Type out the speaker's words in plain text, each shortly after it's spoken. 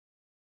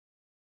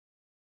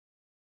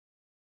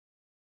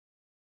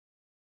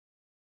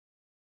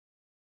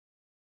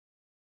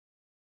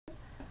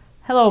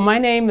Hello, my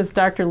name is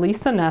Dr.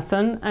 Lisa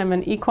Nesson. I'm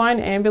an equine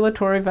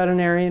ambulatory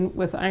veterinarian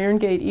with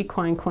Irongate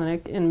Equine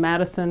Clinic in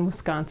Madison,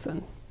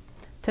 Wisconsin.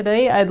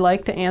 Today I'd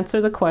like to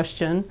answer the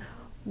question,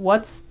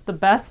 what's the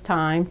best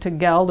time to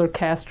geld or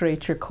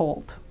castrate your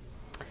colt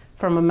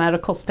from a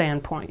medical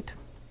standpoint?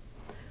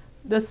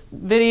 This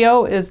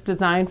video is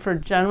designed for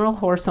general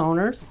horse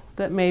owners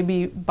that may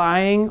be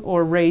buying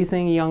or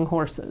raising young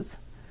horses.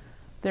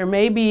 There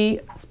may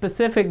be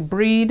specific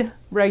breed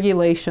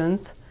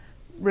regulations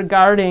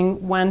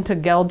regarding when to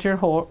geld your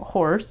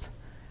horse,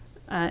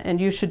 and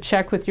you should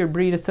check with your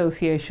breed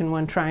association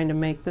when trying to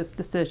make this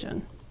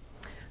decision.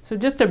 So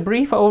just a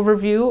brief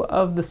overview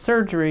of the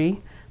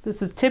surgery.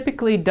 This is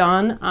typically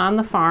done on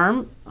the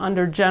farm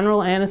under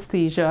general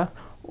anesthesia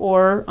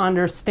or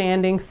under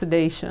standing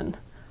sedation.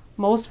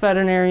 Most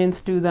veterinarians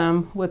do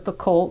them with the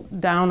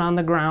colt down on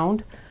the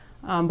ground,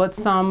 but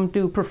some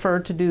do prefer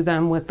to do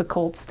them with the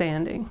colt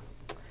standing.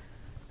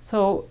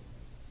 So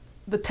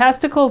the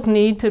testicles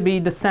need to be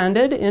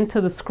descended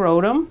into the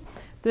scrotum.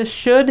 This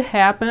should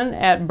happen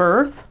at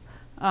birth,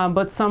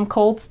 but some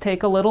colts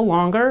take a little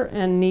longer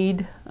and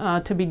need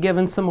to be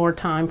given some more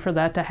time for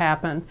that to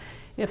happen.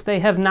 If they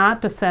have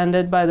not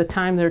descended by the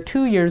time they're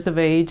 2 years of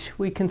age,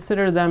 we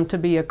consider them to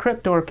be a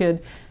crypt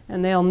orchid,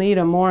 and they'll need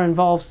a more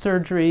involved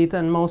surgery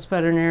than most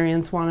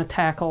veterinarians want to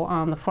tackle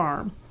on the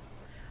farm.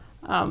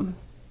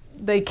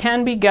 They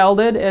can be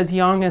gelded as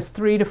young as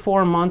 3 to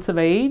 4 months of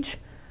age.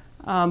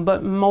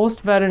 But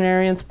most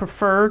veterinarians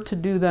prefer to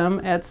do them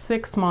at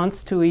 6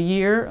 months to a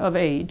year of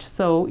age.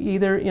 So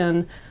either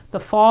in the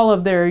fall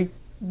of their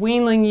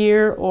weanling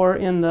year or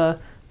in the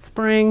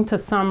spring to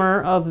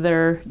summer of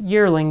their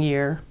yearling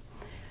year.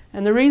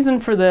 And the reason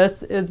for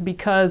this is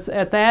because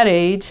at that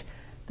age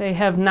they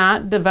have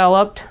not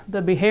developed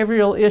the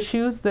behavioral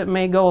issues that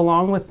may go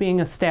along with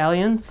being a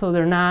stallion. So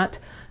they're not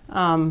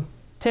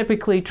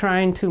typically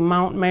trying to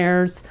mount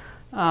mares,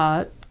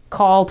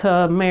 call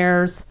to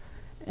mares,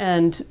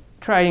 and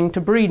trying to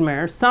breed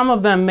mares. Some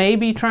of them may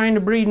be trying to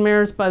breed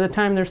mares by the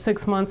time they're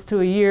 6 months to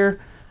a year.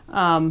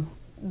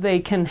 They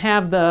can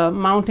have the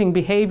mounting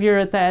behavior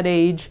at that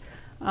age,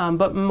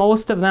 but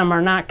most of them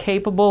are not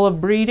capable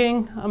of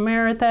breeding a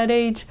mare at that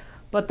age,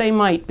 but they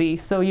might be.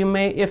 So you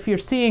may, if you're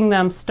seeing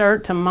them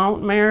start to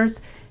mount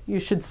mares, you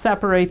should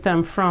separate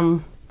them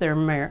from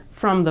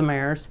the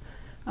mares,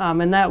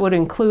 and that would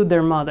include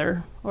their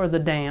mother or the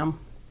dam.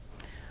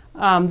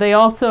 They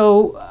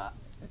also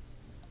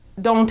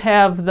don't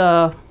have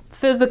the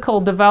physical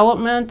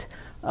development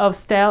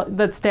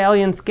that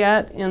stallions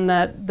get, in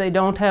that they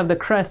don't have the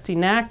cresty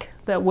neck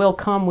that will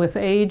come with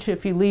age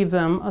if you leave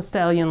them a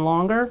stallion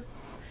longer.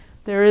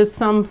 There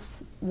is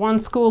one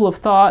school of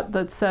thought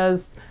that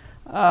says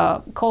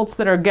colts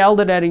that are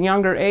gelded at a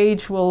younger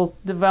age will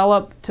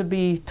develop to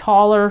be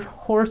taller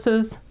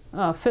horses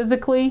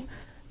physically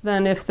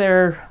than if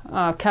they're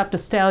kept a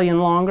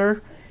stallion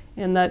longer,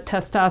 in that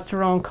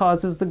testosterone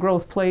causes the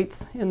growth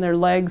plates in their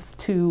legs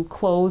to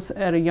close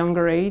at a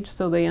younger age,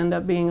 so they end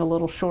up being a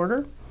little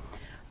shorter.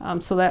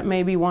 So that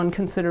may be one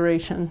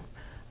consideration.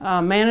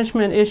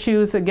 Management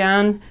issues,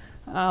 again,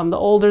 the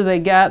older they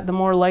get, the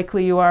more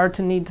likely you are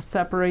to need to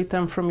separate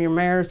them from your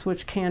mares,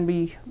 which can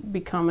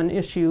become an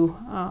issue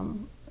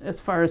as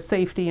far as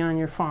safety on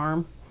your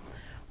farm.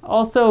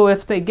 Also,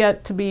 if they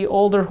get to be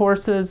older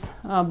horses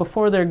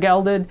before they're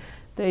gelded,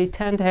 they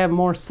tend to have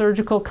more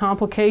surgical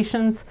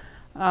complications,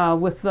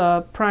 with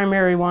the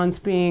primary ones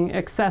being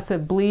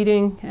excessive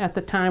bleeding at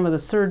the time of the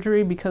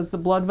surgery because the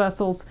blood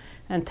vessels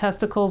and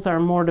testicles are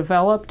more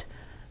developed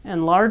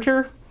and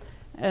larger,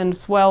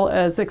 as well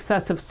as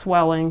excessive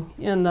swelling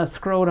in the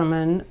scrotum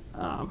and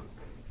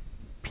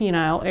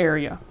penile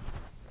area.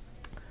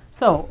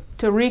 So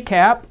to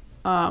recap,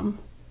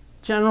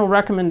 general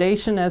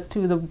recommendation as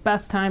to the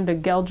best time to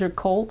geld your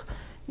colt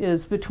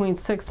is between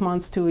 6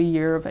 months to a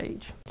year of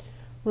age.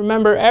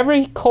 Remember,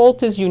 every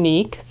colt is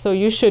unique, so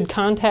you should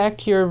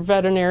contact your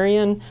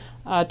veterinarian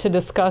to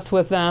discuss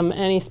with them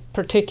any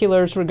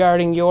particulars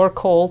regarding your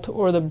colt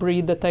or the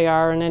breed that they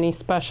are, and any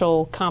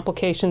special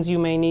complications you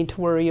may need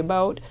to worry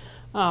about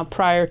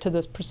prior to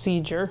this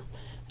procedure.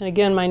 And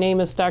again, my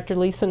name is Dr.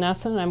 Lisa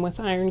Nesson. I'm with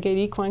Irongate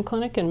Equine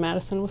Clinic in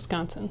Madison,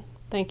 Wisconsin.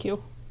 Thank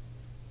you.